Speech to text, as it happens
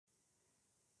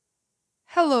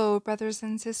Hello, brothers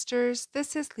and sisters.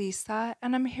 This is Lisa,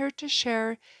 and I'm here to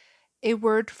share a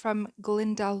word from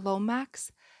Glynda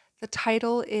Lomax. The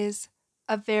title is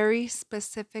A Very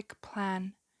Specific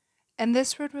Plan, and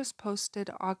this word was posted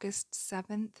August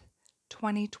 7th,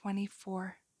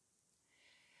 2024.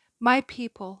 My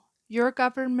people, your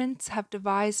governments have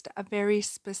devised a very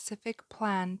specific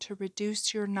plan to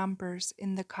reduce your numbers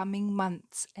in the coming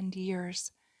months and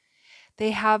years.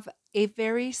 They have a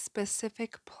very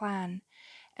specific plan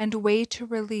and way to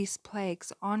release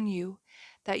plagues on you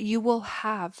that you will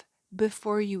have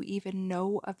before you even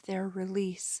know of their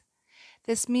release.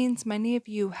 This means many of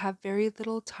you have very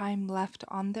little time left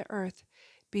on the earth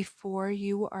before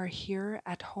you are here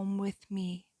at home with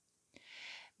me.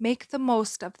 Make the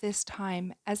most of this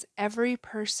time, as every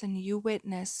person you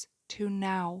witness to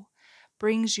now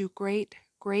brings you great,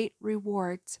 great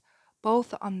rewards,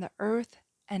 both on the earth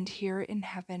and here in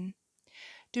heaven.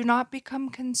 Do not become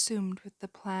consumed with the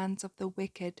plans of the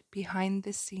wicked behind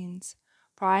the scenes,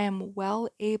 for I am well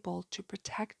able to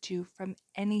protect you from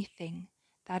anything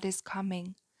that is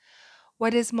coming.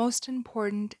 What is most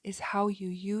important is how you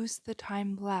use the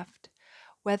time left,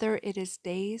 whether it is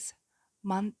days,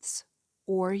 months,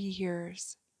 or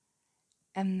years.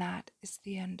 And that is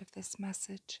the end of this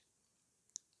message.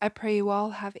 I pray you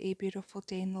all have a beautiful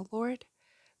day in the Lord.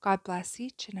 God bless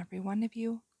each and every one of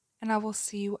you, and I will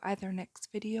see you either next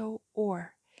video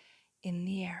or in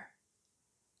the air.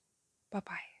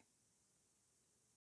 Bye-bye.